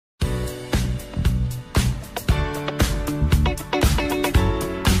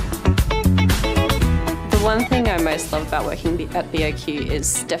one thing I most love about working at BOQ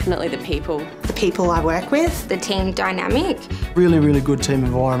is definitely the people. The people I work with. The team dynamic. Really good team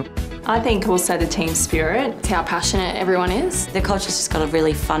environment. I think also the team spirit. It's how passionate everyone is. The culture's just got a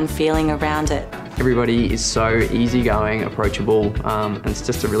really fun feeling around it. Everybody is so easygoing, approachable, and it's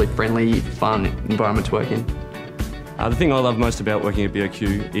just a really friendly, fun environment to work in. The thing I love most about working at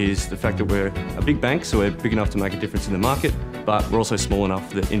BOQ is the fact that we're a big bank, so we're big enough to make a difference in the market, but we're also small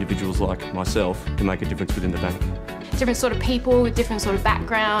enough that individuals like myself can make a difference within the bank. Different sort of people with different sort of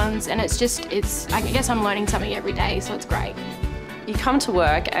backgrounds, and I guess I'm learning something every day, so it's great. You come to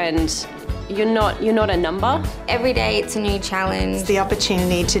work and you're not a number. Every day it's a new challenge. It's the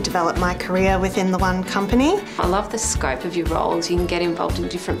opportunity to develop my career within the one company. I love the scope of your roles. You can get involved in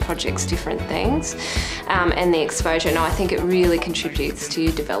different projects, different things, and the exposure. And I think it really contributes to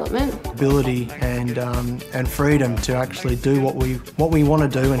your development. Ability and freedom to actually do what we want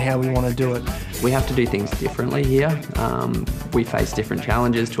to do and how we want to do it. We have to do things differently here. We face different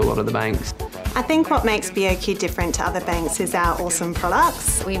challenges to a lot of the banks. I think what makes BOQ different to other banks is our awesome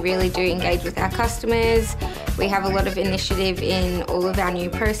products. We really do engage with our customers. We have a lot of initiative in all of our new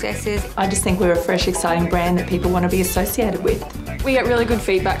processes. I just think we're a fresh, exciting brand that people want to be associated with. We get really good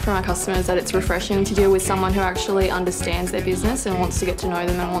feedback from our customers that it's refreshing to deal with someone who actually understands their business and wants to get to know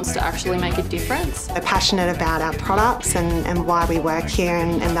them and wants to actually make a difference. We're passionate about our products and why we work here,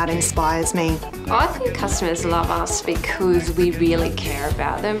 and that inspires me. I think customers love us because we really care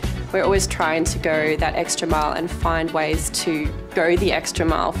about them. We're always trying to go that extra mile and find ways to go the extra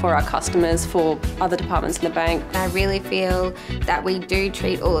mile for our customers, for other departments in the bank. I really feel that we do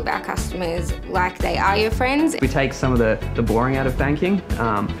treat all of our customers like they are your friends. We take some of the boring out of banking.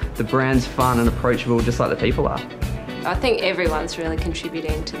 The brand's fun and approachable, just like the people are. I think everyone's really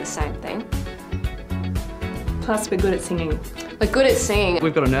contributing to the same thing. Plus we're good at singing. We're good at singing.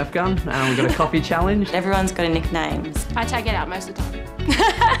 We've got a Nerf gun, we've got a coffee challenge. Everyone's got a nickname. I take it out most of the time.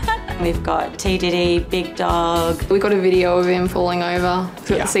 We've got T Diddy, Big Dog. We got a video of him falling over.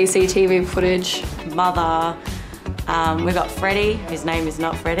 We've got CCTV footage. Mother. We've got Freddie, whose name is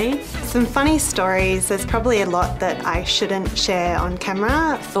not Freddie. Some funny stories. There's probably a lot that I shouldn't share on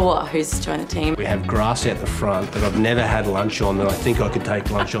camera. Thor, who's joined the team. We have grass out the front that I've never had lunch on that I think I could take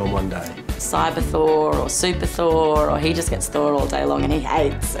lunch on one day. Cyber Thor or Super Thor, or he just gets Thor all day long and he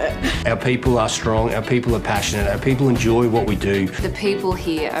hates it. Our people are strong, our people are passionate, our people enjoy what we do. The people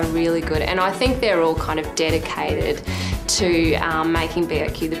here are really good, and I think they're all kind of dedicated to making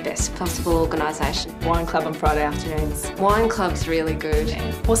BOQ the best possible organisation. Wine club on Friday afternoons. Wine club's really good.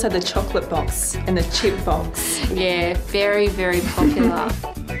 Also the chocolate box and the chip box. Yeah, very popular.